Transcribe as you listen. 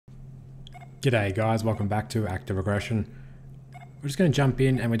G'day guys, welcome back to Active Aggression. We're just going to jump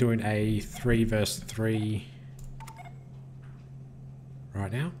in and we're doing a 3 vs 3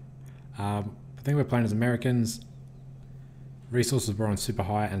 right now. I think we're playing as Americans. Resources were on super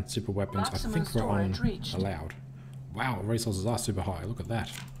high and super weapons I think we're on allowed. Wow, resources are super high, look at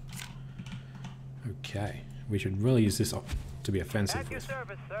that. Okay, we should really use this to be offensive with.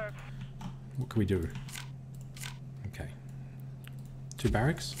 What can we do? Okay. 2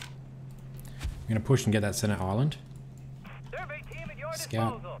 barracks. I'm going to push and get that center island.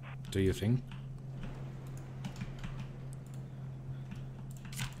 Scout, do your thing.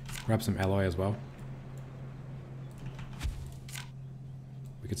 Grab some alloy as well.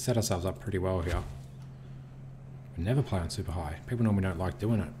 We could set ourselves up pretty well here. We never play on super high. People normally don't like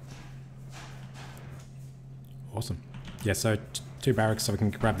doing it. Awesome. Yeah, so 2 barracks so we can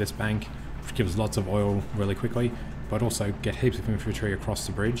grab this bank, which gives lots of oil really quickly, but also get heaps of infantry across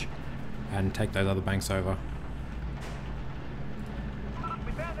the bridge and take those other banks over.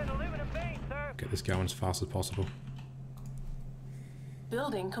 Get this going as fast as possible.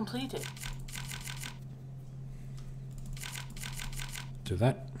 Building completed. Do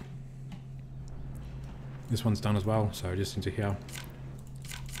that. This one's done as well, so just into here.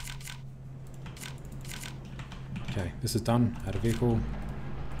 Okay, this is done. Add a vehicle.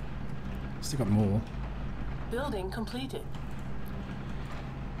 Still got more. Building completed.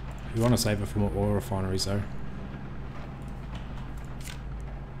 We want to save it for more oil refineries though.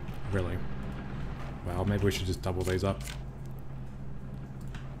 Really? Well, maybe we should just double these up.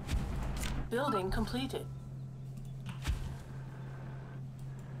 Building completed.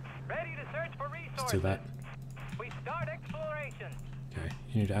 Ready to search for resources. Let's do that. We start exploration. Okay,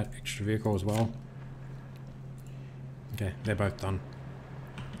 you need to add extra vehicle as well. Okay, they're both done.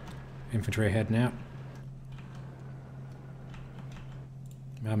 Infantry heading out.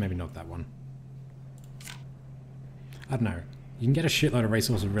 Well, maybe not that one. I don't know. You can get a shitload of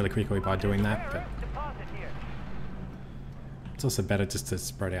resources really quickly by doing that, but it's also better just to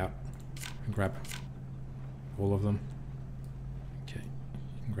spread out and grab all of them. Okay,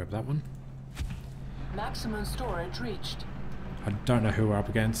 you can grab that one. Maximum storage reached. I don't know who we're up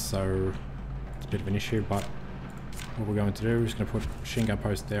against, so it's a bit of an issue, but what we're going to do is going to put machine gun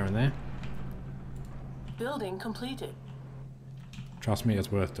post there and there. Building completed. Trust me,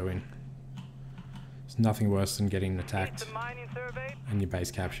 it's worth doing. There's nothing worse than getting attacked and your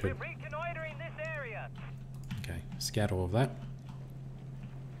base captured. Okay, scout all of that.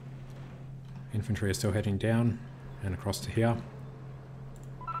 Infantry are still heading down and across to here.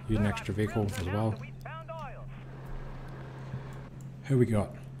 Use an extra vehicle as well. Who we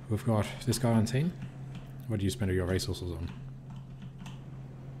got? We've got this guy on team. What do you spend all your resources on?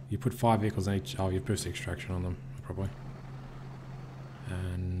 You put 5 vehicles in each. Oh, you've boosted extraction on them, probably.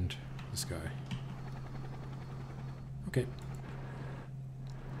 And this guy. Okay.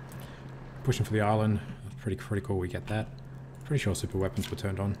 Pushing for the island. Pretty critical we get that. Pretty sure super weapons were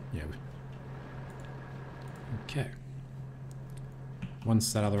turned on. Yeah. Okay.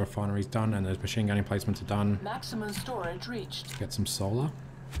 Once that other refinery's done and those machine gun emplacements are done. Maximum storage reached. Get some solar.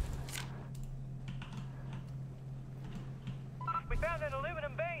 We found an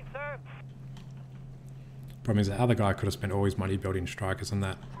aluminum vein, sir. Problem is the other guy could have spent all his money building strikers and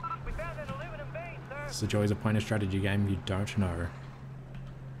that. We found an aluminum vein, sir. It's the joys of playing a strategy game you don't know.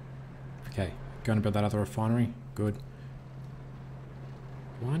 Okay, going to build that other refinery. Good.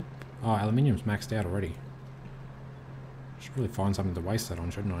 What? Oh, aluminium's maxed out already. Should really find something to waste that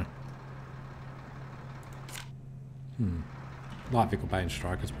on, shouldn't I? Light vehicle bay and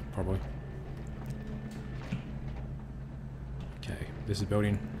strikers, probably. Okay, this is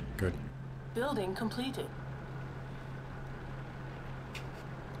building. Good. Building completed.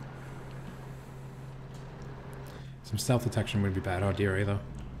 Some stealth detection wouldn't be a bad idea either.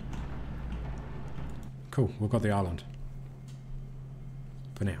 Cool, we've got the island.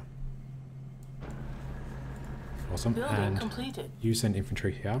 For now. Awesome. Building and completed. you send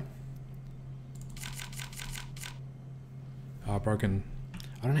infantry here. Broken.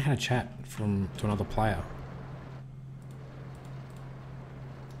 I don't know how to chat to another player.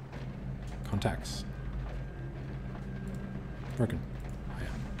 Contacts. Broken. Oh,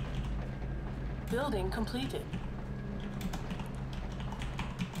 yeah. Building completed.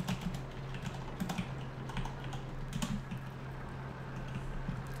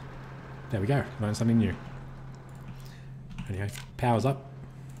 There we go. Learn something new. Anyway, power's up.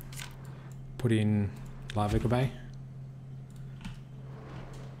 Put in light vehicle bay.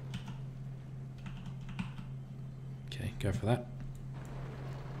 Okay, go for that.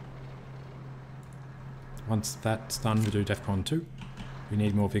 Once that's done, we'll do DEFCON 2. We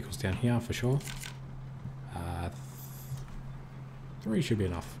need more vehicles down here for sure. 3 should be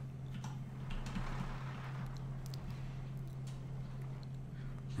enough.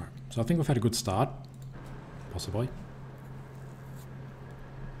 Right, so I think we've had a good start, possibly.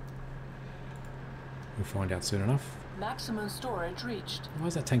 We'll find out soon enough. Maximum storage reached. Why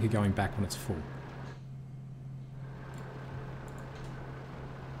is that tanker going back when it's full?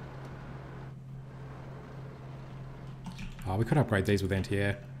 Oh, we could upgrade these with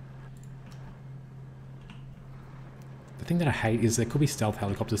anti-air. The thing that I hate is there could be stealth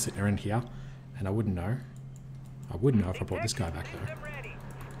helicopters sitting around here, and I wouldn't know. I would know if I brought this guy back though.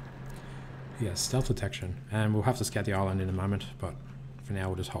 Yeah, stealth detection. And we'll have to scout the island in a moment, but for now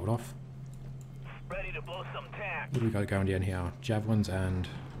we'll just hold off. Ready to blow some tack. What do we got going down here? Javelins and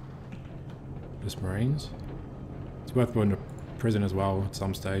just Marines. It's worth building a prison as well at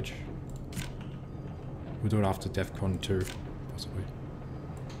some stage. We'll do it after DEFCON 2, possibly.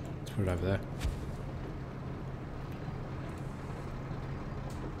 Let's put it over there.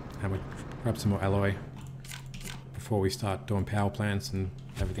 And we'll grab some more alloy before we start doing power plants and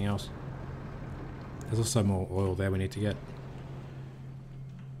everything else. There's also more oil there we need to get.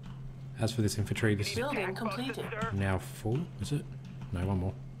 As for this infantry, this is Building completed. now full, is it? No, one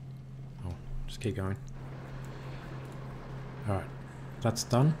more. Oh, just keep going. Alright, that's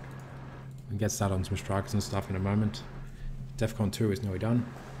done. We can get started on some strikers and stuff in a moment. DEFCON 2 is nearly done.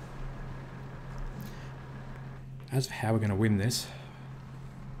 As for how we're going to win this,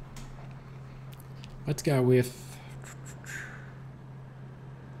 let's go with...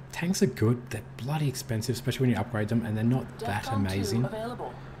 Tanks are good, they're bloody expensive, especially when you upgrade them, and they're not that DEFCON 2 amazing.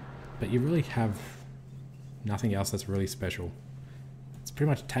 available. But you really have nothing else that's really special. It's pretty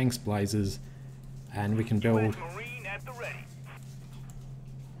much tanks, blazers, and we can build... Marine at the ready.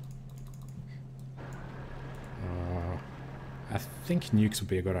 I think nukes would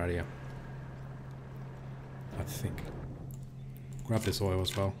be a good idea. I think. Grab this oil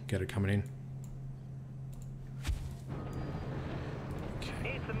as well, get it coming in.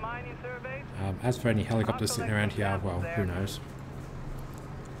 Okay. Need some mining surveys? As for any helicopters sitting around here, well, who knows.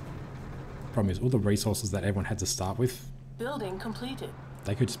 Problem is, all the resources that everyone had to start with, Building completed.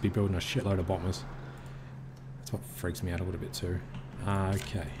 they could just be building a shitload of bombers. That's what freaks me out a little bit too.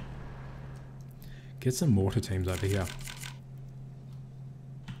 Okay. Get some mortar teams over here.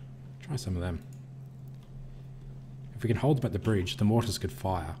 Try some of them. If we can hold them at the bridge, the mortars could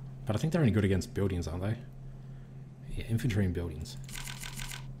fire. But I think they're only good against buildings, aren't they? Yeah, infantry and buildings.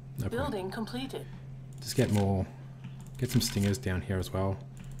 No point. Building completed. Just get more... Get some stingers down here as well.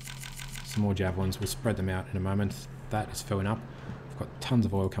 Some more javelins. We'll spread them out in a moment. That is filling up. We've got tons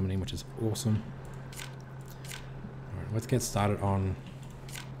of oil coming in, which is awesome. Alright, let's get started on...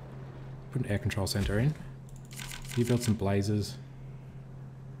 Put an air control center in. You build some blazers.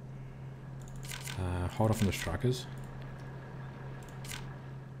 Hold off on the strikers.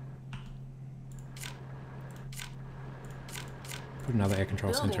 Put another air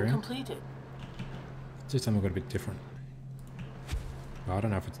control center Building in. completed. Let's do something a bit different. Well, I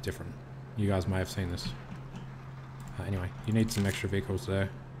don't know if it's different. You guys may have seen this. Anyway, you need some extra vehicles there.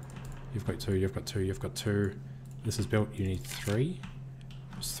 You've got 2, you've got 2, you've got 2. This is built, you need 3.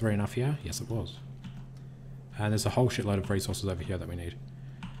 Was 3 enough here? Yes, it was. And there's a whole shitload of resources over here that we need.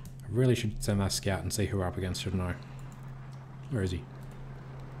 I really should send that scout and see who we're up against, shouldn't I? Where is he?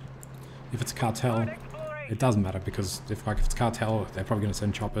 If it's a cartel, it doesn't matter because if it's a cartel, they're probably going to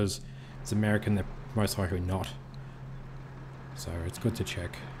send choppers. If it's American, they're most likely not. So it's good to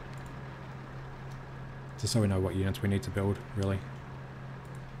check. Just so we know what units we need to build, really.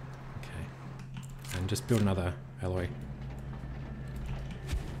 Okay. And just build another alloy.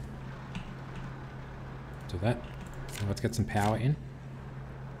 Do that. And let's get some power in.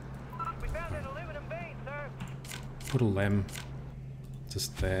 We found an aluminum vein, sir. Put a LEM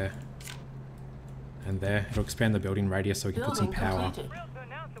just there. And there. It'll expand the building radius so we can put some Building power completed. Thrilled to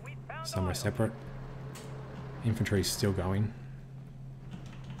announce that we found somewhere oil. separate. Infantry is still going.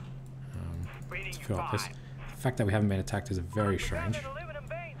 Reading Let's you fill up this. five. The fact that we haven't been attacked is very We found strange. an aluminum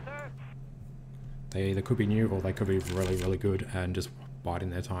vein, sir. They either could be new or they could be really, really good and just biding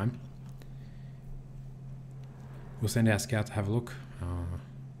their time. We'll send our scout to have a look.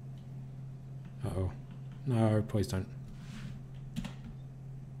 Uh-oh. No, please don't.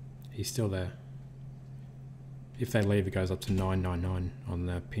 He's still there. If they leave, it goes up to 999 on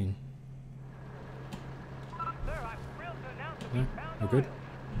the ping. Sir, I'm thrilled to announce that No? we found We're good? oil.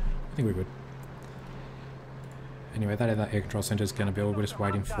 I think we're good. Anyway, that air control center is going to build. We're just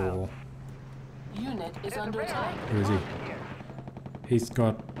waiting for... Unit is under attack. Who is he? He's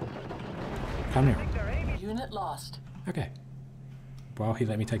got... Come here. They're aiming. Unit lost. Okay. well, he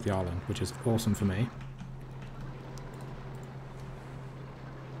let me take the island, which is awesome for me.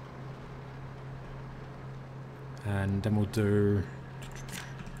 And then we'll do...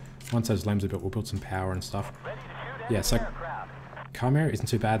 Once those lambs are built, we'll build some power and stuff. Yeah, so Chimera isn't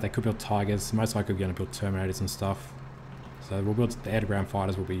too bad. They could build Tigers. Most likely we're going to build Terminators and stuff. So we'll build the air-to-ground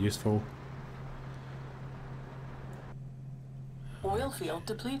fighters will be useful. Oil field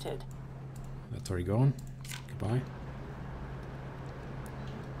depleted. That's already gone. Goodbye.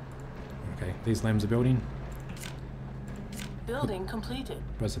 Okay, these lambs are building. Building completed.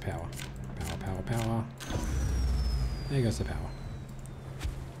 Where's the power? Power, power, power. There goes the power.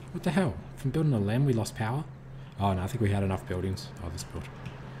 What the hell? From building a lamb we lost power? Oh no, I think we had enough buildings. Oh, this built.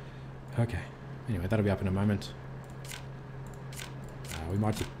 Okay. Anyway, that'll be up in a moment. We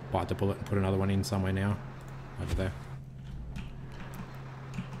might just bite the bullet and put another one in somewhere now. Over there.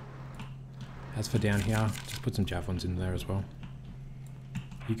 As for down here, just put some javelins in there as well.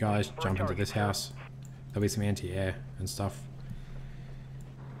 You guys jump into this house. There'll be some anti-air and stuff.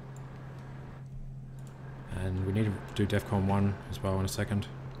 And we need to do DEFCON 1 as well in a second.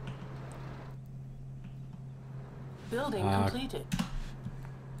 Building completed.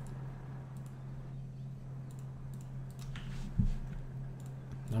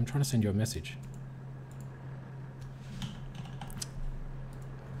 I'm trying to send you a message.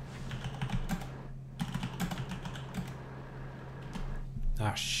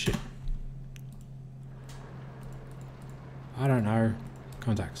 Ah, shit. I don't know.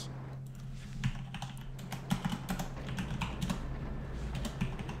 Contacts.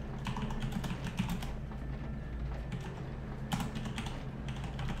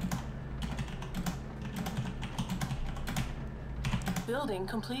 Building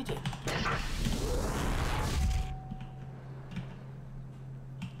completed.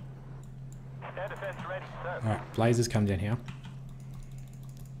 Air defense ready, sir. Alright, blazers come down here.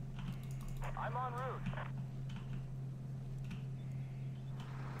 I'm en route.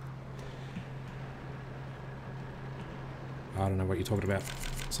 I don't know what you're talking about.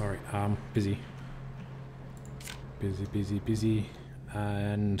 Sorry, busy. Busy.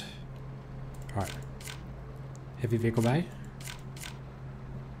 And... Alright. Heavy vehicle bay.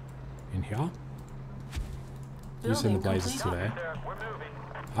 In here. You send the blazers to there. Sir, we're moving.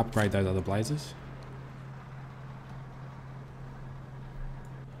 Upgrade those other blazers.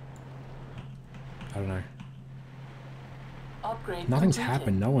 I don't know. Upgrade Nothing's completed.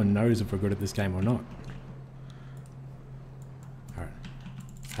 happened. No one knows if we're good at this game or not. Alright.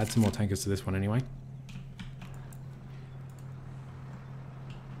 Add some more tankers to this one anyway.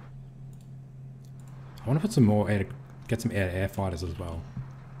 I want to put some more air to, get some air-to-air fighters as well.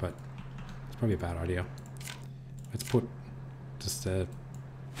 But it's probably a bad idea. Let's put just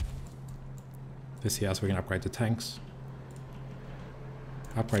this here so we can upgrade the tanks.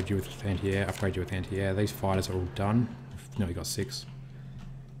 Upgrade you with anti-air, upgrade you with anti-air. These fighters are all done. No, we got 6.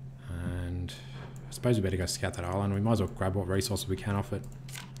 And I suppose we better go scout that island. We might as well grab what resources we can off it.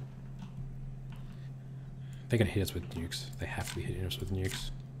 They're going to hit us with nukes. They have to be hitting us with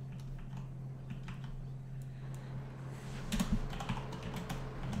nukes.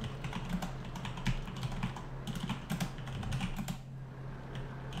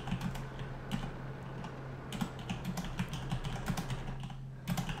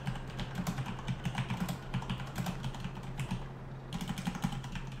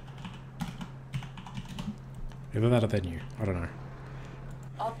 Either that or they're new. I don't know.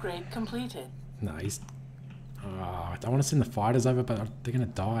 Upgrade completed. No, he's... I want to send the fighters over, but they're going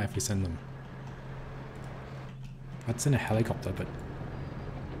to die if we send them. I'd send a helicopter, but...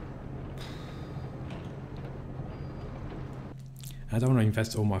 I don't want to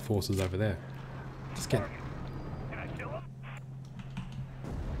invest all my forces over there. Just get... Can I kill him?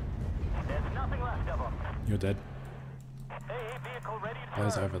 There's nothing left of them. You're dead. Hey, vehicle ready to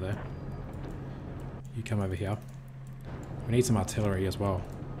Those turn. over there. You come over here. We need some artillery as well.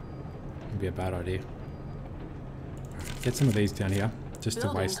 Would be a bad idea. Get some of these down here, just to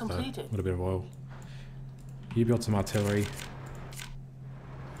Building waste a completed. little bit of oil. You build some artillery.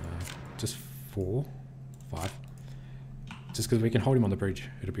 Just 4, 5. Just because we can hold him on the bridge,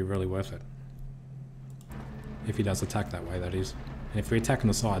 it'll be really worth it. If he does attack that way, that is. And if we attack on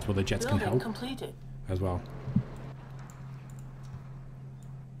the sides, well, the jets can Building help completed. as well.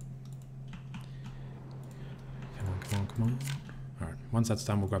 Come on. Alright, once that's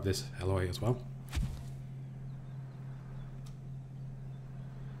done, we'll grab this alloy as well.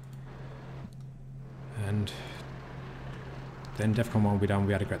 And then DEFCON 1 will be done, we'll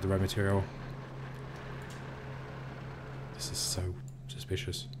be able to grab the road material. This is so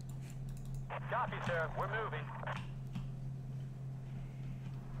suspicious. Copy, sir. We're moving.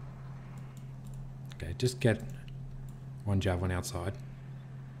 Okay, just get one Javelin outside.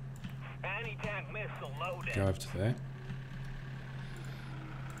 Anti-tank missile loaded. Go over to there.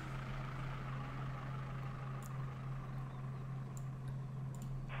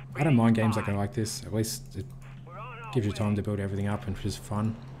 I don't mind games that go like this. At least it We're on our gives you way. time to build everything up and it's just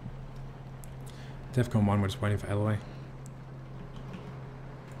fun. DEFCON 1, we're just waiting for Eloy.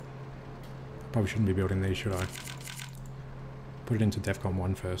 Probably shouldn't be building these, should I? Put it into DEFCON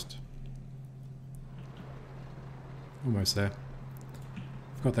 1 first. Almost there.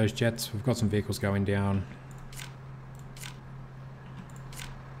 We've got those jets, we've got some vehicles going down.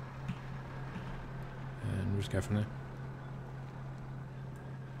 And we'll just go from there.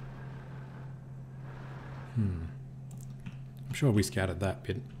 I'm sure we scouted that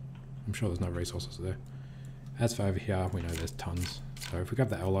bit. I'm sure there's no resources there. As for over here, we know there's tons. So if we grab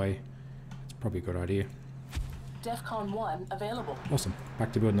the alloy, it's probably a good idea. DEFCON 1 available. Awesome.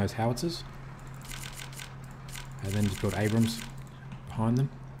 Back to building those howitzers. And then just build Abrams behind them.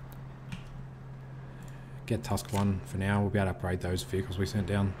 Get Tusk 1 for now. We'll be able to upgrade those vehicles we sent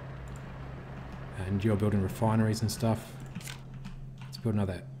down. And you're building refineries and stuff. Let's build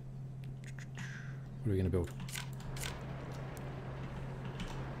another. What are we going to build?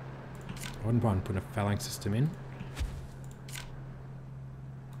 I wouldn't mind putting a phalanx system in.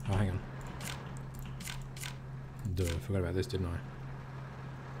 Oh, hang on. Duh, I forgot about this, didn't I?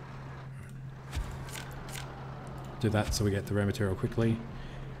 Do that so we get the raw material quickly.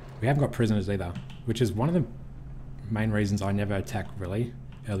 We haven't got prisoners either, which is one of the main reasons I never attack really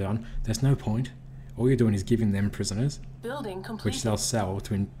early on. There's no point. All you're doing is giving them prisoners, Building completed. which they'll sell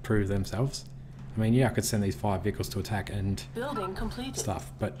to improve themselves. I mean, yeah, I could send these 5 vehicles to attack and Building completed.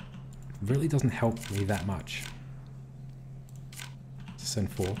 stuff, but it really doesn't help me that much. To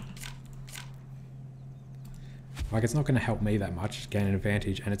send 4. Like, it's not going to help me that much, gain an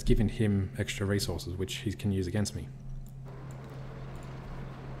advantage, and it's giving him extra resources, which he can use against me.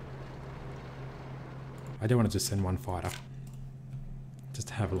 I do want to just send 1 fighter. Just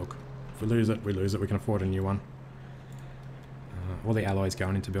to have a look. If we lose it, we lose it. We can afford a new one. All the alloys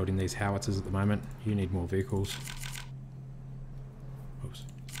going into building these howitzers at the moment. You need more vehicles. Oops.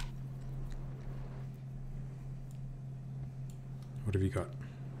 What have you got?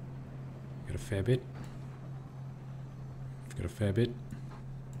 Got a fair bit. Got a fair bit.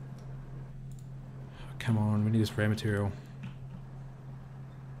 Oh, come on, we need this rare material.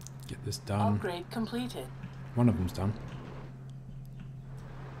 Get this done. Upgrade completed. One of them's done.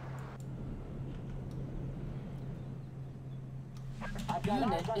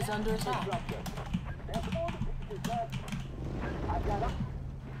 Unit is under attack.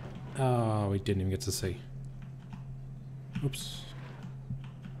 Oh, we didn't even get to see. Oops.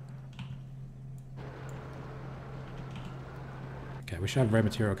 Okay, we should have rare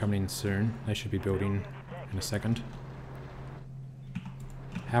material coming in soon. They should be building in a second.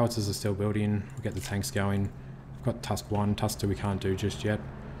 Howitzers are still building. We'll get the tanks going. We've got Tusk 1. Tusk 2 we can't do just yet.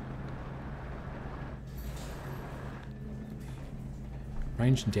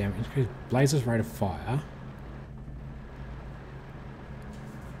 Range and damage. Blazer's rate of fire.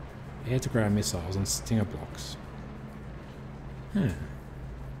 Air-to-ground missiles and Stinger blocks. If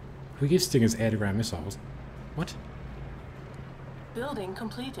we give Stingers air-to-ground missiles... What? Building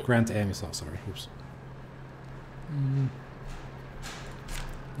completed. Ground-to-air missiles, sorry. Oops.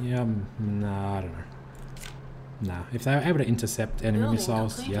 Yeah, nah, I don't know. Nah, if they were able to intercept enemy Building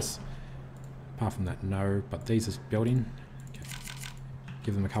missiles, completed. yes. Apart from that, no. But these is building. Okay.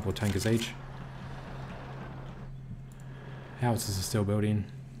 Give them a couple of tankers each. Howitzers are still building.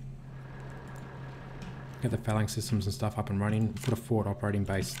 Get the phalanx systems and stuff up and running. Put a forward operating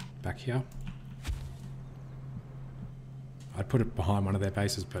base back here. I'd put it behind one of their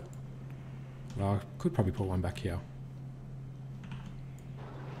bases, but well, I could probably put one back here.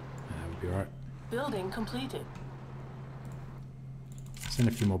 That would be alright. Building completed. Send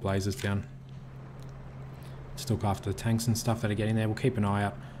a few more blazers down. Just look after the tanks and stuff that are getting there. We'll keep an eye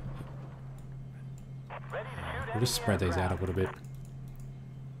out. We'll just spread these out a little bit.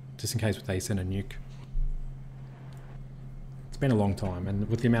 Just in case they send a nuke. It's been a long time, and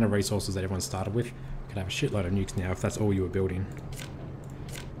with the amount of resources that everyone started with, you could have a shitload of nukes now if that's all you were building.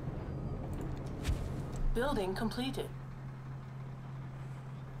 Building completed.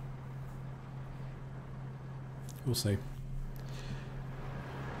 We'll see.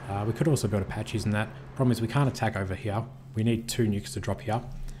 We could also build Apaches and that. Problem is we can't attack over here. We need 2 nukes to drop here.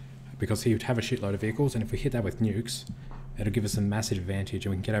 Because he would have a shitload of vehicles, and if we hit that with nukes, it'll give us a massive advantage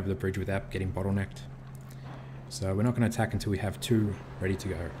and we can get over the bridge without getting bottlenecked. So we're not going to attack until we have 2 ready to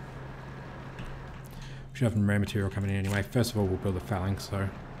go. We should have some rare material coming in anyway. First of all, we'll build a phalanx, so...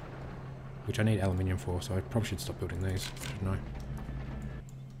 which I need aluminium for, so I probably should stop building these. No.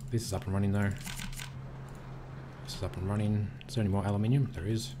 This is up and running though. This is up and running. Is there any more aluminium? There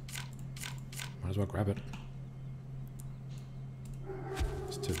is. Might as well grab it.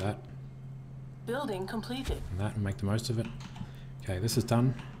 Let's do that. Building completed. And that and make the most of it. Okay, this is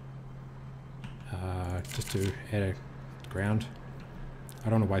done. Just to add a ground. I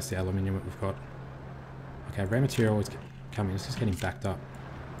don't want to waste the aluminium that we've got. Okay, raw material is coming. It's just getting backed up.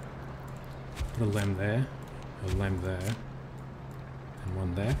 Put a lem there, and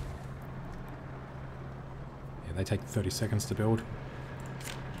one there. Yeah, they take 30 seconds to build.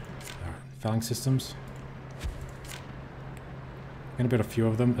 Alright, phalanx systems. I'm going to build a few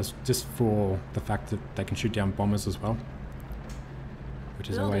of them, as just for the fact that they can shoot down bombers as well. Which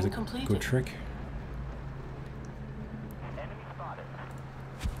is always a good trick.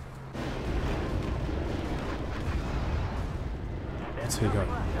 What's who got?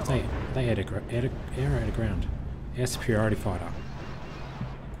 They air to ground. Air superiority fighter.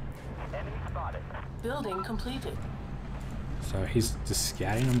 Building completed. So he's just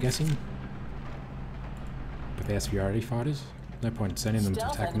scouting, I'm guessing. With air superiority fighters. No point sending them to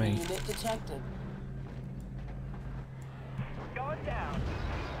attack me. Unit detected. Going down.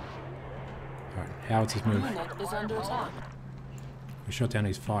 Alright, howitzers move. Unit is under attack. We shot down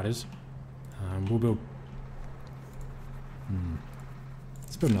these fighters. We'll build...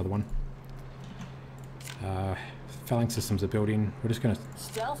 Let's build another one. Phalanx systems are building. We're just going to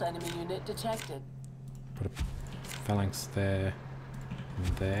Stealth enemy unit detected. put a phalanx there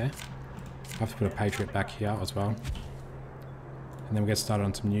and there. I have to put a Patriot back here as well. And then we'll get started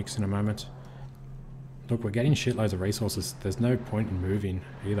on some nukes in a moment. Look, we're getting shitloads of resources. There's no point in moving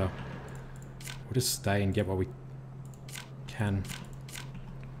either. We'll just stay and get what we can.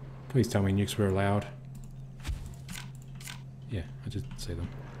 Please tell me nukes were allowed. Yeah, I just see them.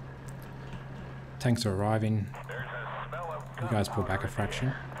 Tanks are arriving. You guys pull back a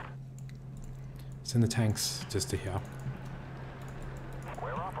fraction. Send the tanks just to here.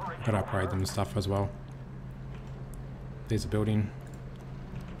 I've got to upgrade them and stuff as well. There's a building.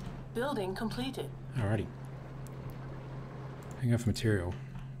 Building completed. Alrighty. Hang out for material.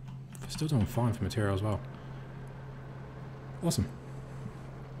 We're still doing fine for material as well. Awesome.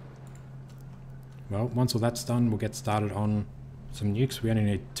 Well, once all that's done, we'll get started on some nukes. We only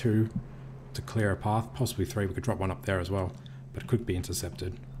need 2 to clear a path, possibly 3. We could drop one up there as well, but it could be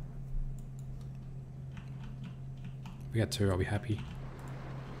intercepted. If we get 2, I'll be happy.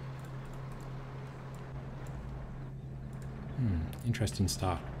 Interesting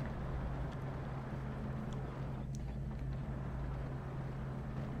start.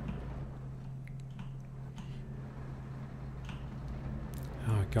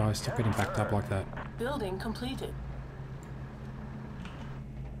 Oh, guys, stop getting backed up like that. Building completed.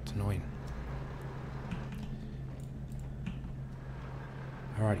 It's annoying.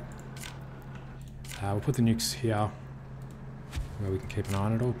 Alrighty. We'll put the nukes here where we can keep an eye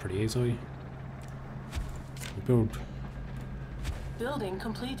on it all pretty easily. We'll build... Building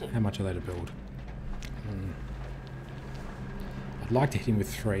completed. How much are they to build? I'd like to hit him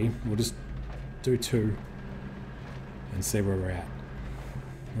with 3. We'll just do 2 and see where we're at.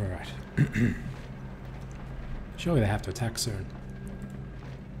 Alright. Surely they have to attack soon.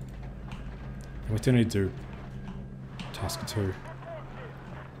 And we still need to do task 2.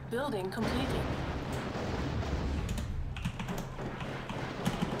 Building completed.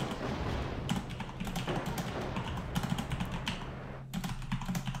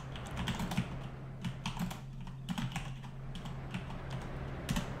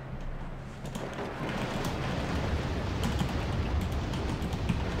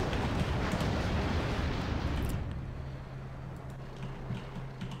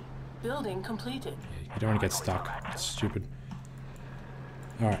 Building completed. Yeah, you don't want to get stuck. It's stupid.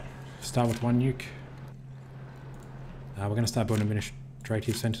 Alright, start with 1 nuke. We're going to start building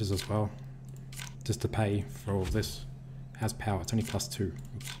administrative centers as well. Just to pay for all of this. How's power? It's only +2.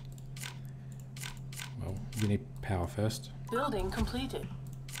 Oops. Well, we need power first. Building completed.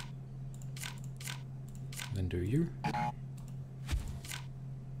 Then do you.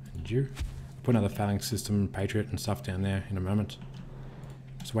 And you. Put another phalanx system, Patriot and stuff down there in a moment.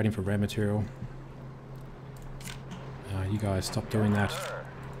 Just waiting for rare material. You guys stop doing that.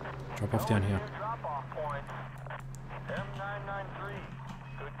 Drop off down here. Drop-off point. M993.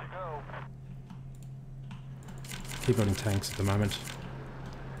 Good to go. Keep building tanks at the moment.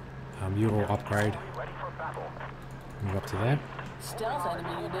 You all upgrade. Ready for battle. Move up to there. Stealth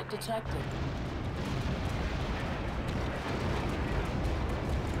enemy unit detected.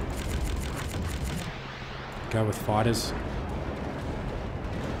 Go with fighters.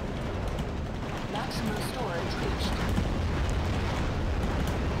 Maximum storage reached.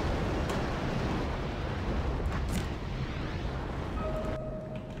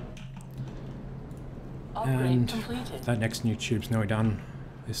 Upgrade And completed. that next nuke tube's nearly done.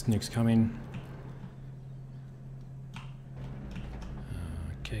 This nuke's coming.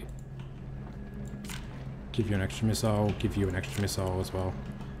 Okay. Give you an extra missile, give you an extra missile as well.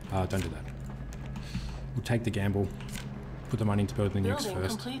 Don't do that. We'll take the gamble. Put the money into building the nukes Building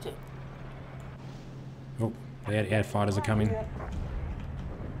first. completed. Oh, the air fighters are coming. There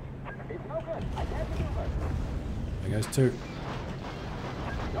goes two.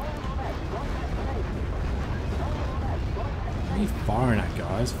 What are you firing at,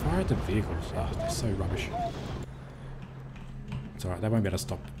 guys? Fire at the vehicles. Oh, they're so rubbish. It's alright, they won't be able to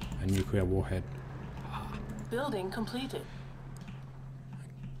stop a nuclear warhead. Building completed.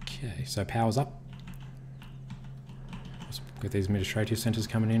 Okay, so power's up. Let's get these administrative centers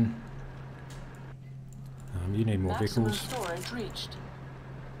coming in. You need more Maximum vehicles. storage reached.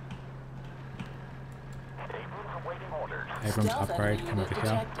 Abrams Stealth upgrade, enemy come unit over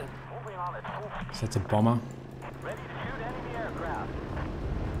here. detected. So that's a bomber. Ready to shoot enemy aircraft.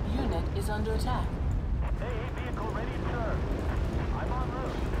 Unit is under attack. Hey, vehicle ready to serve. I'm en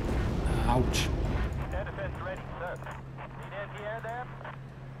route. Ouch. Air defense ready, sir. Need anti-air there?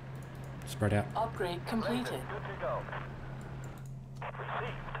 Spread out. Upgrade completed. Good to go.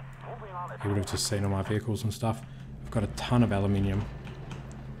 Received. Moving on You would have just seen all my vehicles and stuff. I've got a ton of aluminium.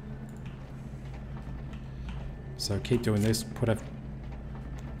 So keep doing this. Put a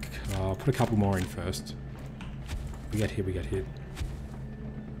couple more in first. We get hit, we get hit.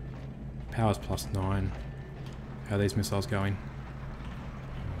 Power's +9. How are these missiles going?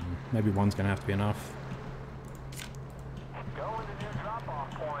 Maybe one's going to have to be enough. Going to new drop-off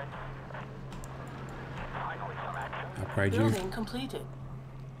point. Finally some action. Upgrade you. Building completed.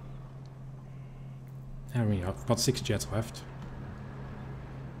 How many? I've got 6 jets left.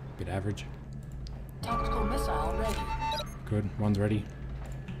 Bit average. Tactical missile ready. Good, one's ready.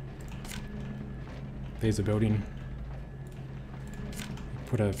 There's a building.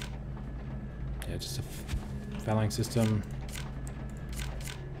 Put a... yeah, just a phalanx system.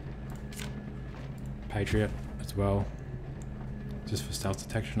 Patriot as well. Just for stealth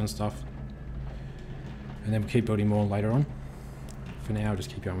detection and stuff. And then we'll keep building more later on. For now, just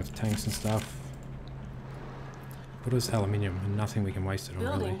keep going with the tanks and stuff. Put us aluminium and nothing we can waste it on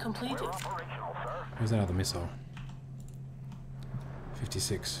Building really. completed. Operational, sir. Where's that other missile?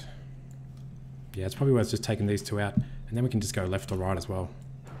 56. Yeah, it's probably worth just taking these two out, and then we can just go left or right as well.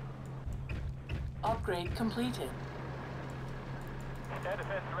 Upgrade completed. Air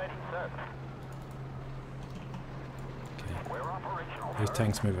defense ready, sir. Okay. We're operational, Those sir.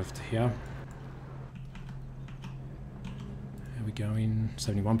 tanks move over to here. How are we going?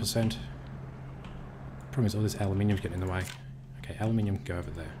 71%. Problem is all this aluminium's getting in the way. Okay, aluminium, go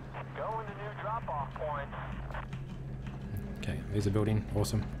over there. Going to new drop-off point. Okay, there's a building.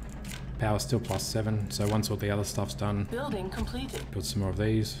 Awesome. Power's still +7, so once all the other stuff's done, Building completed. build some more of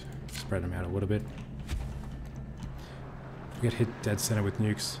these. Spread them out a little bit. If we get hit dead center with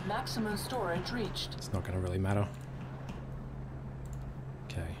nukes, Maximum storage reached. it's not going to really matter.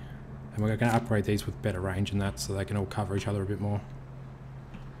 Okay. And we're going to upgrade these with better range and that, so they can all cover each other a bit more.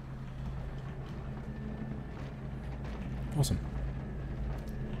 Awesome.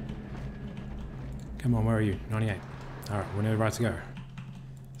 Come on, where are you? 98. Alright, we're nearly right to go.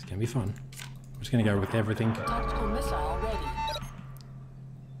 It's going to be fun. I'm just going to go with everything. Tactical missile ready.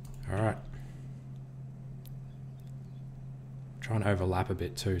 Alright. Try and overlap a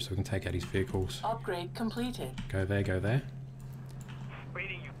bit too, so we can take out his vehicles. Upgrade completed. Go there, go there.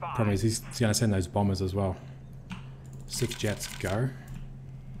 Reading you 5. Problem is, he's going to send those bombers as well. 6 jets, go.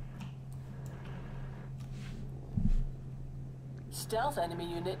 Stealth enemy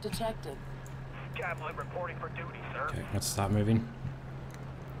unit detected. Javelin reporting for duty, sir. Okay, let's start moving.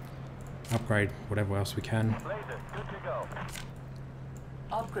 Upgrade whatever else we can. Laser, good to go.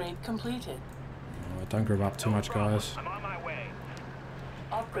 Upgrade completed. Don't group up too much, guys. I'm on my way.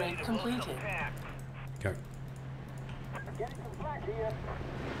 Upgrade completed. Attack. Go. Getting some flak here.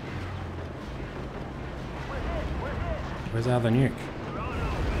 We're hit. Where's the other nuke?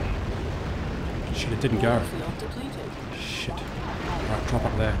 Shit, it didn't go. Field depleted. Shit. Alright, drop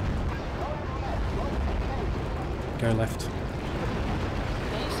up there. Go left. Base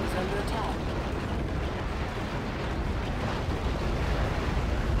is under attack.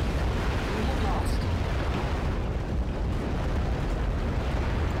 Unit lost.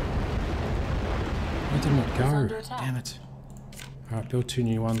 Why didn't it It's go? under attack. Damn it. Alright, build 2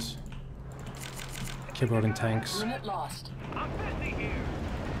 new ones. Keep building tanks. Unit lost. I'm busy here.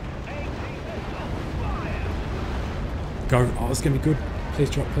 AC missile. Go. Oh, it's gonna be good. Please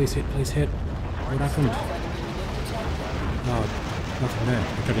drop, please hit, please hit. What happened? Oh, nothing there.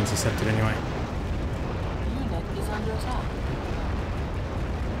 I got intercepted anyway. Unit is under attack.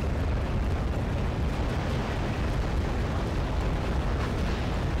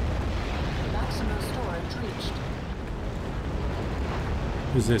 Maximum storage reached.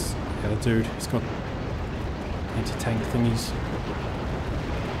 Who's this? The other dude. He's got anti-tank thingies.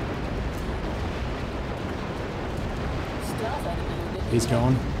 Stealth enemy unit. He's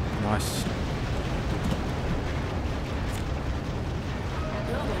gone. Nice.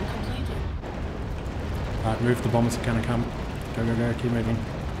 Building completed. Alright, move. The bombers are gonna come. Go, go, go. Keep moving.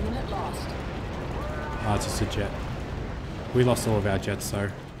 Unit lost. Ah, it's just a jet. We lost all of our jets, so...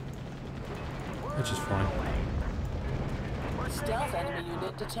 which is fine. Stealth enemy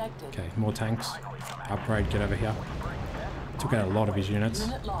unit detected. Okay, more tanks. Upgrade, get over here. Took out a lot of his units.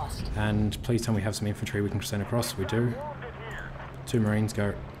 Unit lost. And please tell me we have some infantry we can send across. We do. 2 Marines,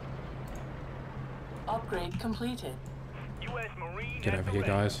 go. Upgrade completed. U.S. Marine Get over here,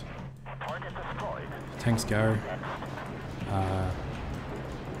 guys. Target destroyed. Tanks go.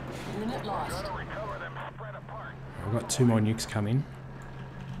 Unit lost. Recover them spread apart. We've got 2 more nukes coming.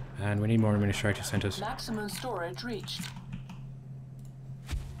 And we need more administrative centers. Maximum storage reached.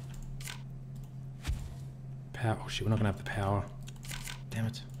 Power. Oh shit, we're not gonna have the power. Damn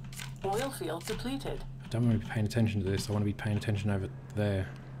it. Oil field depleted. I don't want to be paying attention to this. I want to be paying attention over there.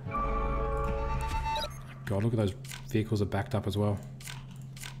 God, look at those vehicles are backed up as well.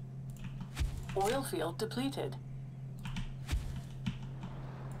 Oil field depleted.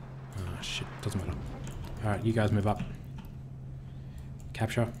 Ah, shit. Doesn't matter. Alright, you guys move up.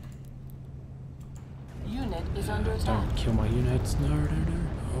 Capture. Unit is under attack. Don't kill my units. No, no, no.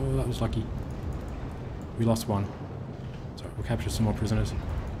 Oh, that was lucky. We lost one. So we'll capture some more prisoners.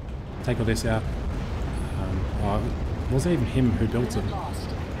 Take all this out. Oh, it wasn't even him who built it. Unit lost.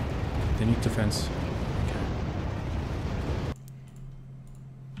 The nuke defense. Okay.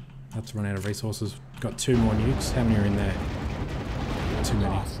 That's run out of resources. Got 2 more nukes. How many are in there? Too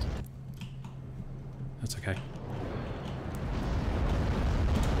many. Lost. That's okay.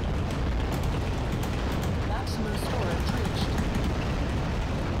 Maximum storage reached.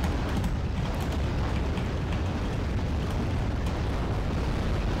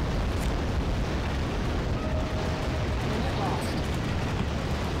 Unit lost.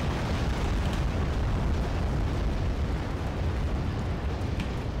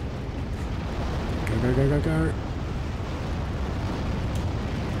 Go, go, go, go, go.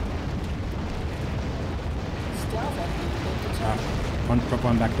 Stealth enemy unit detected. Drop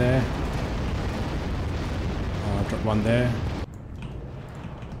one back there. Drop one there.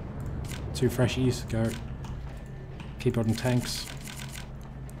 2 freshies. Go. Keep on tanks.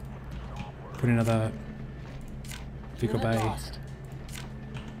 Put another vehicle Unit bay. lost.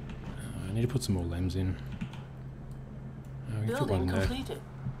 I need to put some more LEMs in. We can put one Building in there. completed.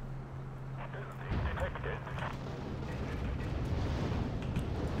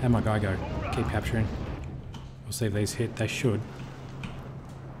 How'd my guy go? Keep capturing. We'll see if these hit. They should.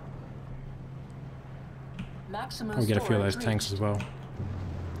 Maximum Probably get a few of those storage tanks as well.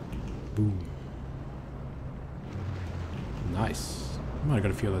 Boom. Nice. Might have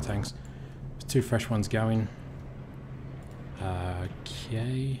got a few of the tanks. There's 2 fresh ones going.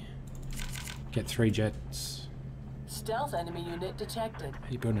 Okay. Get 3 jets. Stealth enemy unit detected.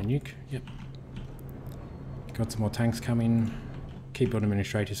 Are you building a nuke? Yep. Got some more tanks coming. Keep building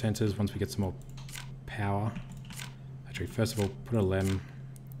administrative centers once we get some more power. Actually, first of all, put a LEM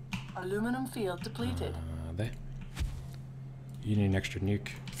Aluminum field depleted. there. You need an extra nuke.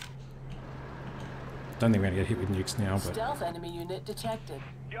 Don't think we're gonna get hit with nukes now, but Stealth enemy unit detected.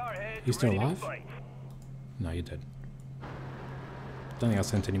 Jarhead, you still ready to alive? fight. No, you're dead. Don't think I'll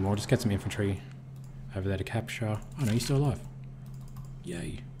send any more. Just get some infantry over there to capture. Oh no, you're still alive.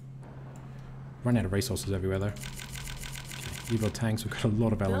 Yay. Run out of resources everywhere though. Okay, U-boat tanks. We've got a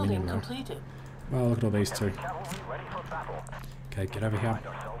lot of Building aluminium now. completed. Well, look at all these 2. Cavalry ready for battle. Okay, get over here. Find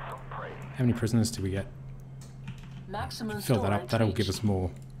ourselves some prey. How many prisoners do we get? Maximum Fill that up. storage That'll reached. give us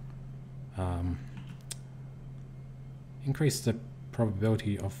more. Increase the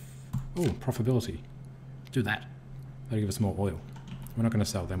probability of... Oh, profitability. Do that. That'll give us more oil. We're not going to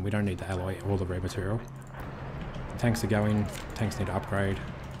sell them. We don't need the alloy or the rare material. Tanks are going. Tanks need to upgrade.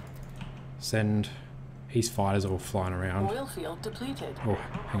 Send. His fighters are all flying around. Oil field depleted. Oh,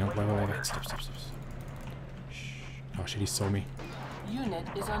 hang on. Wait. Stop. Shh. Oh shit, he saw me. Unit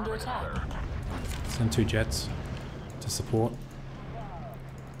is under attack. Send 2 jets to support.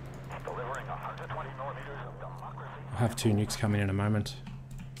 Delivering 120 millimeters of democracy. I'll have 2 nukes coming in a moment.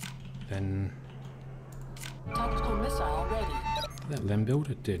 Then Tactical missile ready. Did that LEM build?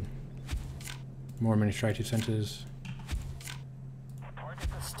 It did. More administrative centers.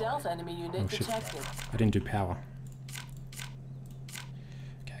 Stealth enemy unit Oh, shit. detected. I didn't do power.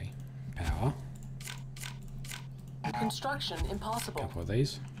 Okay, power. Construction impossible. Couple of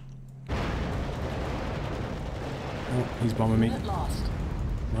these. Oh, he's bombing me. Unit lost.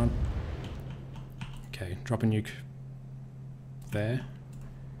 Come on. Okay, drop a nuke there.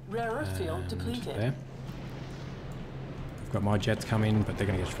 Rare earth field And depleted. there. I've got my jets coming, but they're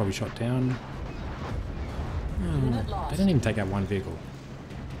going to get probably shot down. Unit They lost. didn't even take out one vehicle.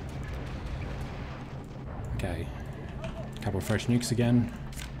 Okay. A couple of fresh nukes again.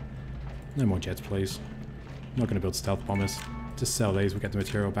 No more jets, please. I'm not going to build stealth bombers. Just sell these, we'll get the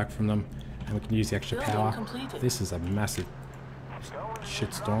material back from them, and we can use the extra Building power. completed. This is a massive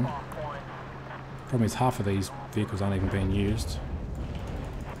shitstorm. Problem is half of these vehicles aren't even being used.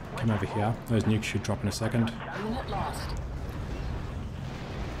 Come over here. Those nukes should drop in a second. Unit lost.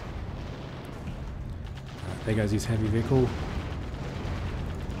 Alright, there goes his heavy vehicle.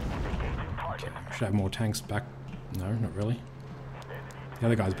 Okay, should have more tanks back. No, not really. The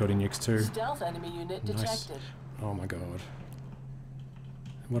other guy's building nukes too. Stealth enemy unit Nice. detected. Oh my god.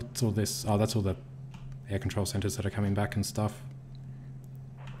 What's all this? Oh, that's all the air control centers that are coming back and stuff.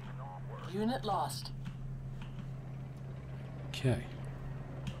 Unit lost. Okay.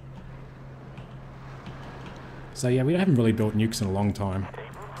 So yeah, we haven't really built nukes in a long time.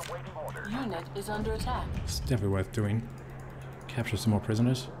 Unit is under attack. It's definitely worth doing. Capture some more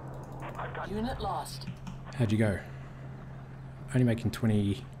prisoners. Unit lost. How'd you go? Only making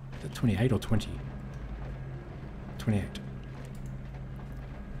 20... Is that 28 or 20? 28.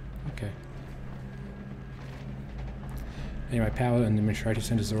 Okay. Anyway, power and administrative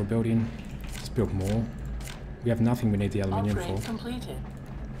centers are all building. Let's build more. We have nothing we need the aluminium Upgrade for. completed.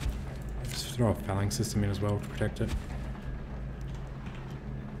 Let's throw a phalanx system in as well to protect it.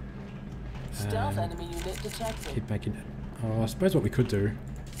 Stealth enemy unit detected. Keep making it. Oh, I suppose what we could do...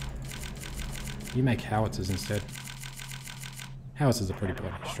 You make howitzers instead. Howitzers are pretty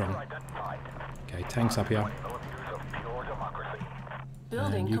bloody strong. Okay, tanks up here.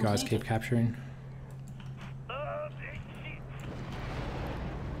 Building And you guys keep completed. capturing.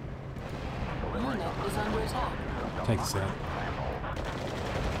 Unit is under attack. Take this out.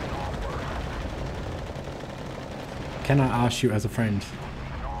 Can I ask you as a friend?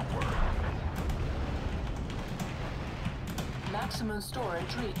 Maximum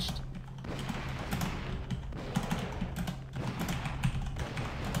storage reached.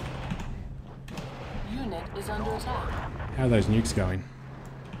 Unit is under attack. How are those nukes going?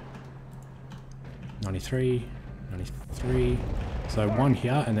 93, 93. So one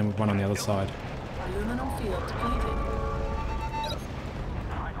here and then one on the other side. Aluminum field depleted.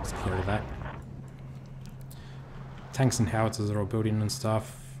 Let's get rid of that. Tanks and howitzers are all building and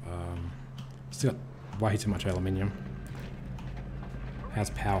stuff. Still got way too much aluminium. How's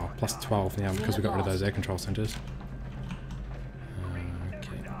power? Plus 12 now because we got rid of those air control centers.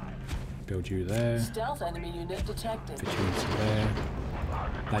 Okay. Build you there. Stealth enemy unit detected. Put you into there.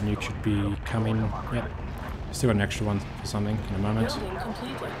 That nuke should be coming. Yep. Still got an extra one for something in a moment. Building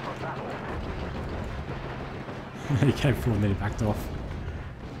completed. He came forward and then he backed off.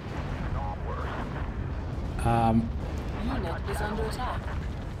 Unit is under attack.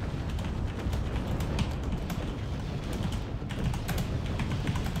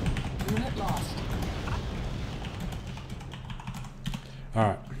 Unit lost.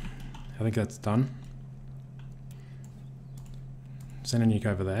 Alright. I think that's done. Send a nuke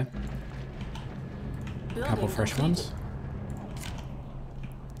over there. Building Couple fresh completed. ones.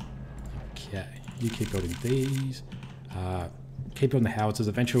 Okay. You keep building these. Keep building the howitzers.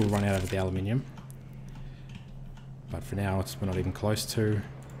 Eventually we'll run out of the aluminium. But for now, we're not even close to.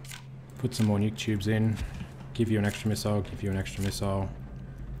 Put some more nuke tubes in. Give you an extra missile. Give you an extra missile.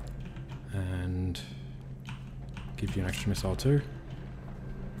 And give you an extra missile too.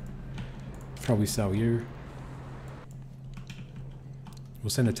 Probably sell you. We'll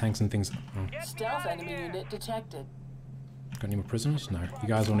send the tanks and things. Oh, Stealth enemy unit detected. got any more prisoners? No. You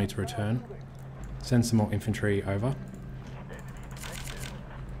guys all need to return. Send some more infantry over.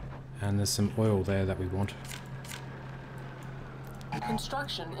 And there's some oil there that we want.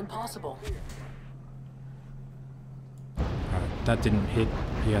 Construction impossible. Alright, that didn't hit.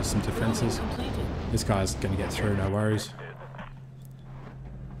 He has some Building defenses. completed. This guy's gonna get through, no worries.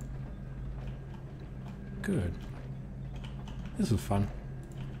 Good. This was fun.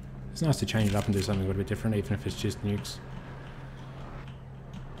 It's nice to change it up and do something a little bit different, even if it's just nukes.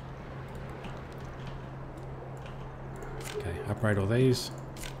 Okay, upgrade all these.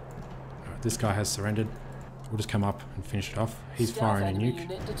 Alright, this guy has surrendered. We'll just come up and finish it off. He's Stealth firing a enemy nuke.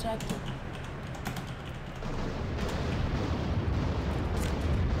 unit detected.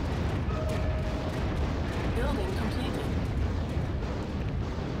 Building completed.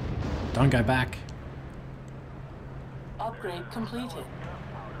 Don't go back. Upgrade completed.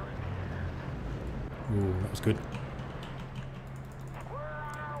 Ooh, that was good.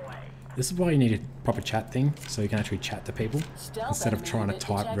 This is why you need a proper chat thing, so you can actually chat to people Stealth instead of enemy trying to unit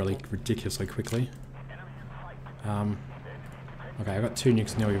type really detected. ridiculously quickly. Okay, I've got 2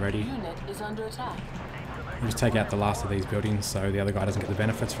 nukes nearly ready. Unit is under attack. We'll just take out the last of these buildings so the other guy doesn't get the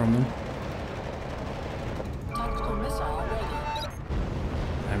benefits from them. Tactical missile ready.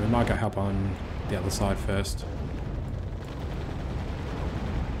 And we might go help on the other side first.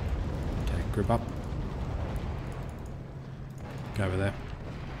 Okay, group up. Go over there.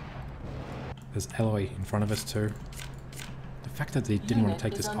 There's Eloy in front of us too. The fact that they didn't want to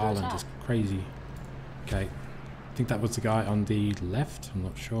take Unit this is under island attack. is crazy. Okay, I think that was the guy on the left. I'm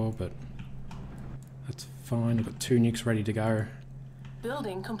not sure, but that's fine. We've got 2 nukes ready to go.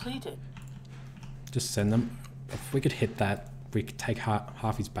 Building completed. Just send them. If we could hit that, we could take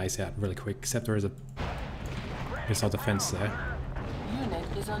half his base out really quick, except there is a missile defense there. Unit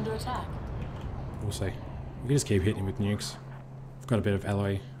is under attack. We'll see. We can just keep hitting him with nukes. We've got a bit of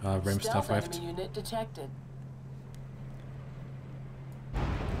Eloy REM Stealth stuff left. enemy unit detected. There's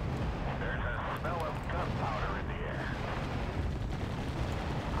a smell of gunpowder in the air.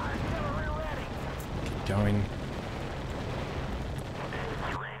 Artillery ready. Keep going.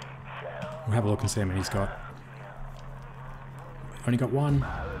 We'll have a look and see how many he's got. Only got 1.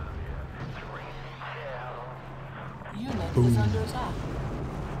 Unit Boom. is under attack.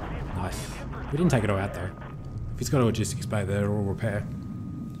 Nice. We didn't take it all out though. If he's got a logistics bay there, it'll repair.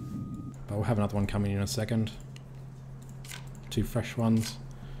 But we'll have another one coming in a second. 2 fresh ones.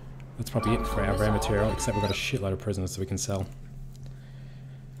 That's probably it for our rare material, except we've got a shitload of prisoners that we can sell.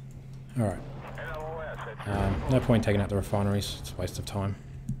 Alright. No point taking out the refineries, it's a waste of time.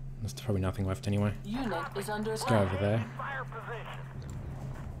 There's probably nothing left anyway. Unit is under Let's go attack. over there. Fire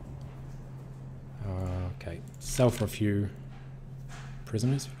position. Okay, sell for a few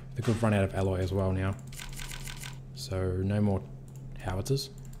prisoners. I think we've run out of alloy as well now. So no more howitzers.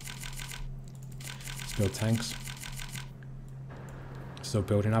 Let's build tanks. Still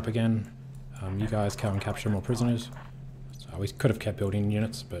building up again. You guys come and capture more prisoners. So we could have kept building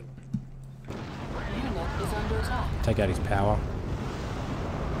units, but Unit is under attack. take out his power.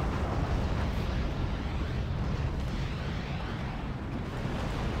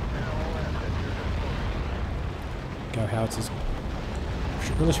 Go howitzers.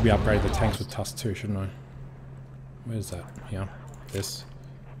 Really should be upgraded the tanks with Tusk too, shouldn't I? Where's that? Here. This.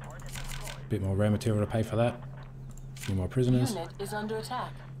 Bit more rare material to pay for that. A few more prisoners. Unit is under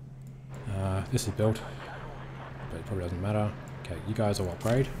attack. This is built, but it probably doesn't matter. Okay, you guys all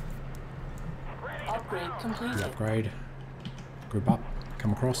upgrade. Upgrade You completed. upgrade. Group up.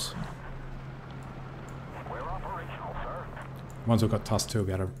 Come across. We're operational, sir. Once we've got Tusk 2, we'll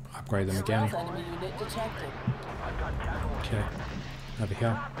be able to upgrade them again. Stealth enemy unit detected. I've got casualties. Okay. Over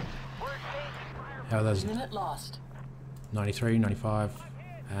here. How are those? Unit lost. 93, 95,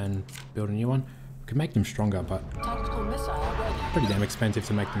 and build a new one. We can make them stronger, but Tactical missile ready. pretty damn expensive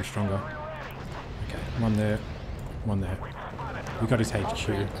to make them stronger. Okay, one there, one there. We got his HQ.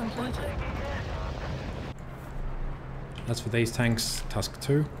 Upgrade completed. That's for these tanks. Tusk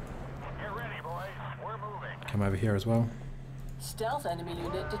 2. Get ready, boys. We're moving. Come over here as well. Stealth enemy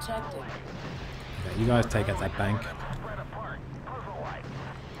unit detected. Okay, you guys take out that bank. Spread apart. Puzzle light.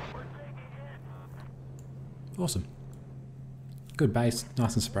 We're taking it. Awesome. Good base,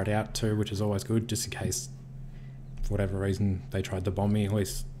 nice and spread out too, which is always good, just in case, for whatever reason, they tried to bomb me. At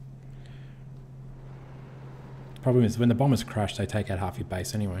least, the problem is when the bombers crash, they take out half your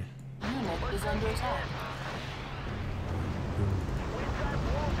base anyway. Unit is under attack.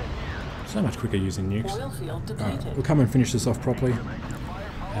 So much quicker using nukes. Oil field Alright, depleted. we'll come and finish this off properly,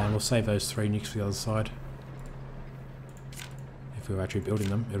 and we'll save those 3 nukes for the other side. If we were actually building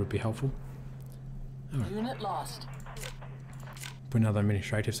them, it would be helpful. Unit lost. Put another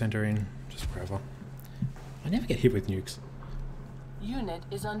administrative center in, just forever. I never get hit with nukes. Unit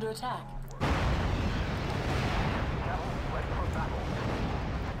is under attack.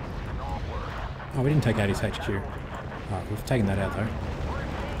 Oh, we didn't take out his HQ. Alright, we've taken that out though.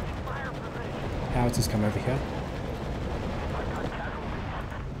 Howitzers come over here.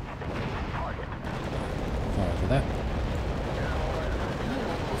 Fire over that.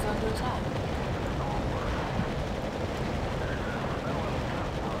 Unit is under attack.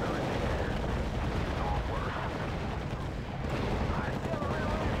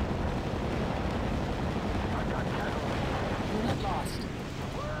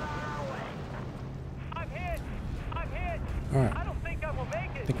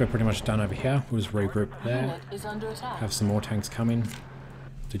 we're pretty much done over here. We'll just regroup there. Unit is under attack. Have some more tanks coming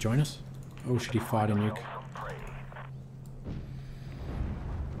to join us. Oh, should he fight a nuke?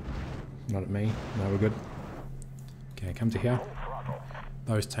 Not at me. No, we're good. Okay, come to here.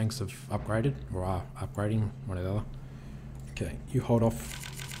 Those tanks have upgraded, or are upgrading, one or the other. Okay, you hold off.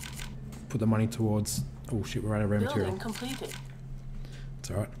 Put the money towards... Oh shit, we're out of raw material. Building completed.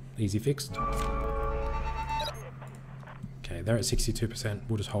 It's alright. Easy fixed. Okay, they're at 62%.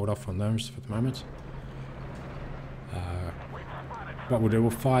 We'll just hold off on those for the moment. What we'll do,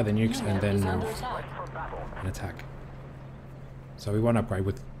 we'll fire the nukes and then Unit is under move attack. and attack. So we won't upgrade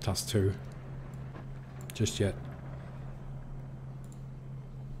with +2 just yet.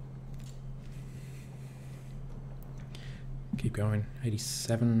 Keep going.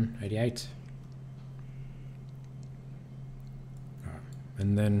 87, 88. Alright.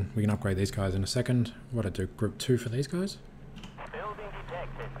 And then we can upgrade these guys in a second. What I do? Group 2 for these guys? Building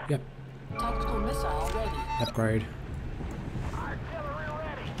detected. Yep. Tactical missile ready. Upgrade. Artillery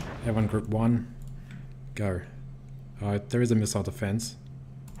ready. Everyone group 1. Go. There is a missile defense.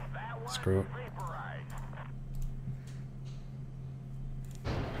 That one Screw it. vaporized.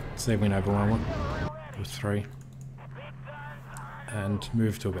 See if we can overwhelm it. With 3. And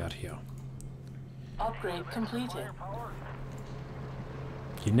move to about here. Upgrade completed.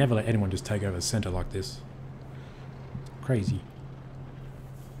 You never let anyone just take over the center like this. Crazy.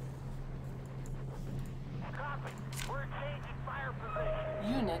 Copy. We're changing fire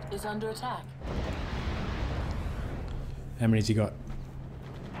position. Unit is under attack. How many's you got?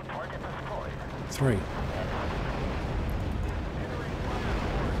 Target destroyed. 3.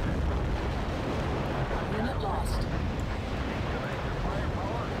 Unit lost.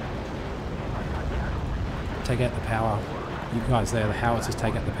 Take out the power. You guys there, the howitzers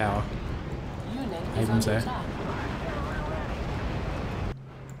take out the power. Unit is Abrams under there. attack.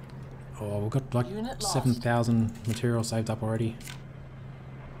 Oh, we've got like Unit lost. 7,000 material saved up already.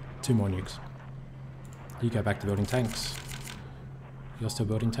 2 more nukes. You go back to building tanks. You're still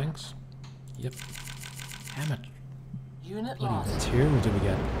building tanks? Yep. How much Unit bloody lost. material did we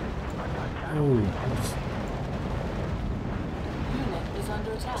get? Oh, Unit is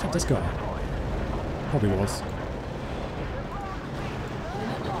under what's up attack. this guy? Probably was.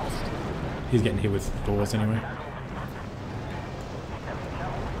 Unit lost. He's getting hit with doors anyway.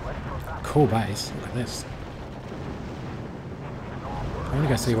 Cool base. Look at this. I want to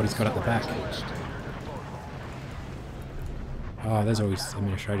go see what he's got at the back. Reached. Oh, there's always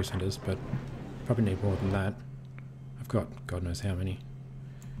administrative centers, but probably need more than that. I've got God knows how many.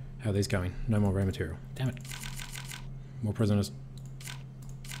 How are these going? No more raw material. Damn it. More prisoners.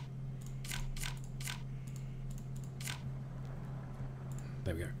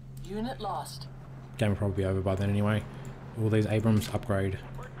 There we go. Unit lost. Game will probably be over by then anyway. All these Abrams upgrade.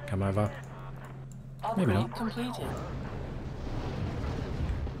 Come over. Maybe Upgrade not. completed.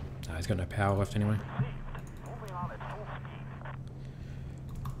 No, he's got no power left anyway. Moving on at full speed.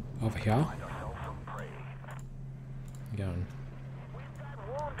 Over here. Yourself some prey. Going. We've got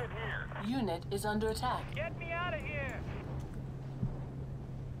wounded here. Unit is under attack. Get me out of here.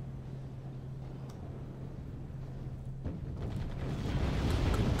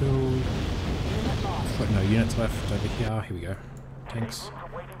 Go. Unit lost. Got no units left over here. Here we go. Tanks.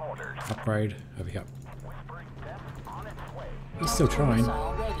 Awaiting orders. Upgrade. Over here. Whispering death on its way. He's still trying.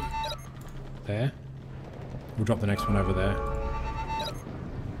 Missile ready. There. We'll drop the next one over there.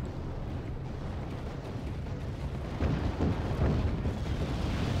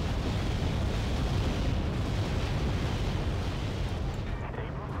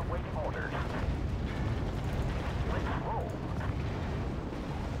 Abrams awaiting orders. Let's roll.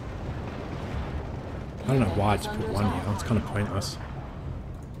 I don't know why I just put one here. It's kind of pointless.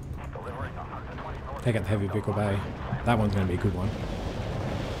 Delivering 120 north. Take out the heavy vehicle bay. That one's going to be a good one.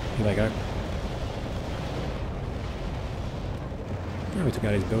 Here they go. Yeah, we took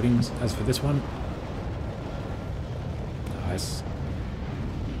out his buildings. As for this one, nice.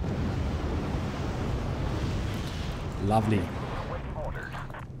 Lovely. Awaiting orders.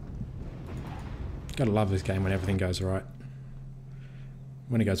 Gotta love this game when everything goes right.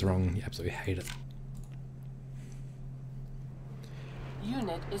 When it goes wrong, you absolutely hate it.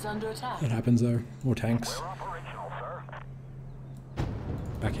 Unit is under attack. It happens though. More tanks. We're operational, sir.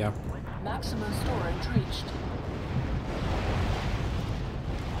 Back here. Maximum storage reached.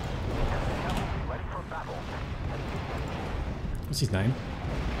 Ready for battle. What's his name?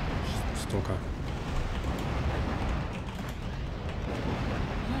 Stalker.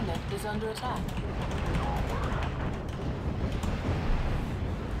 Unit is under attack.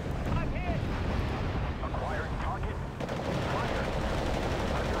 I'm hit. Acquiring target. Fire.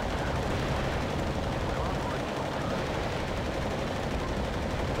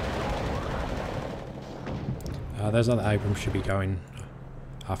 Those other Abrams should be going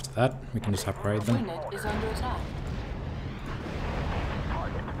after that. We can just upgrade them. Unit is under attack.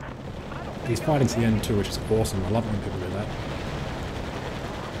 He's fighting to the end too, which is awesome. I love it when people do that.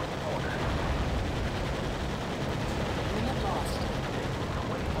 Unit lost.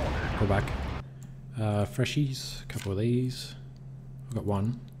 Pull back. Freshies, a couple of these. I've got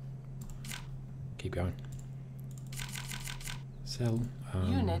one. Keep going. Sell.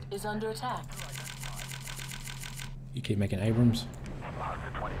 Unit is under attack. You keep making Abrams.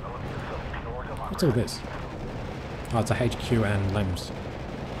 What's all this? Oh, it's a HQ and LEMS.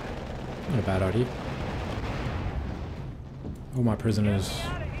 Not a bad idea. All my prisoners,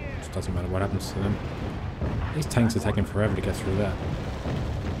 it doesn't matter what happens to them. These tanks are taking forever to get through that.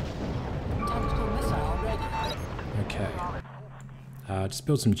 Tactical missile ready. Okay. Just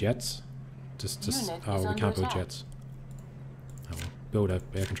build some jets. Unit oh, is we under can't build attack. jets. Oh, well, build a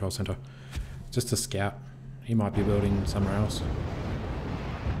air control center. Just to scout. He might be building somewhere else.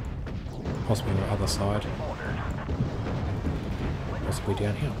 Possibly on the other side. Possibly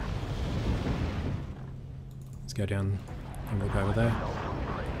down here. Let's go down and look over there.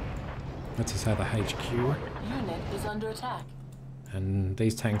 Let's just have the HQ. Unit is under attack. And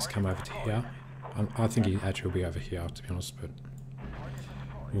these tanks come over to here. I think he actually will be over here, to be honest, but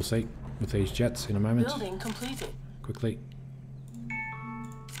we'll see with these jets in a moment. Building completed. Quickly.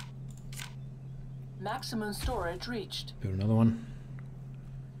 Maximum storage reached. Build another one.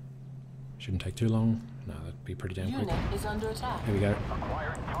 Shouldn't take too long. No, that'd be pretty damn quick. Unit is under attack. Here we go.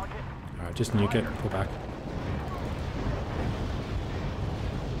 Alright, just nuke it. Pull back.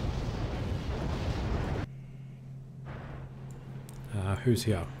 Who's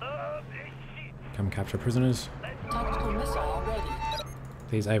here? Come capture prisoners. Tactical missile ready.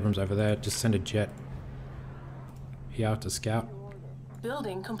 These Abrams over there, just send a jet here to scout.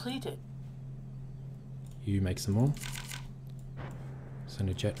 Building completed. You make some more. Send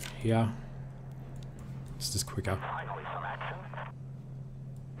a jet here. It's just quicker.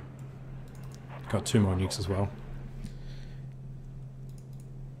 Got 2 more nukes as well.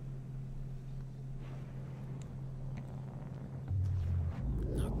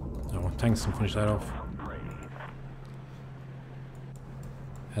 Oh, well, tanks can finish that off.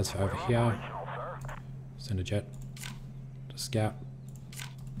 As for over here, send a jet to scout.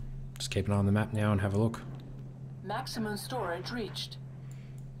 Just keep an eye on the map now and have a look. Maximum storage reached.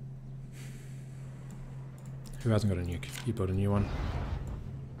 Who hasn't got a nuke? You build a new one.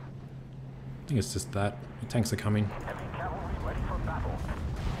 I think it's just that. The tanks are coming.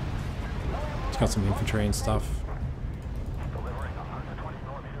 It's got some infantry and stuff.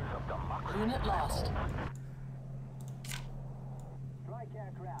 Unit lost.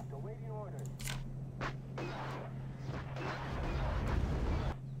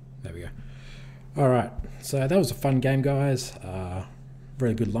 There we go. Alright, so that was a fun game, guys.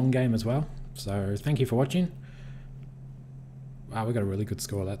 Really good long game as well. So thank you for watching. Wow, we got a really good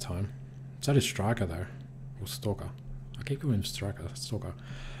score that time. So did Striker though. Or Stalker. I keep calling him Striker, Stalker.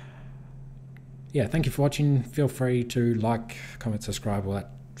 Yeah, thank you for watching. Feel free to like, comment, subscribe, all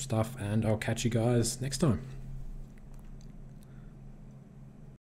that stuff, and I'll catch you guys next time.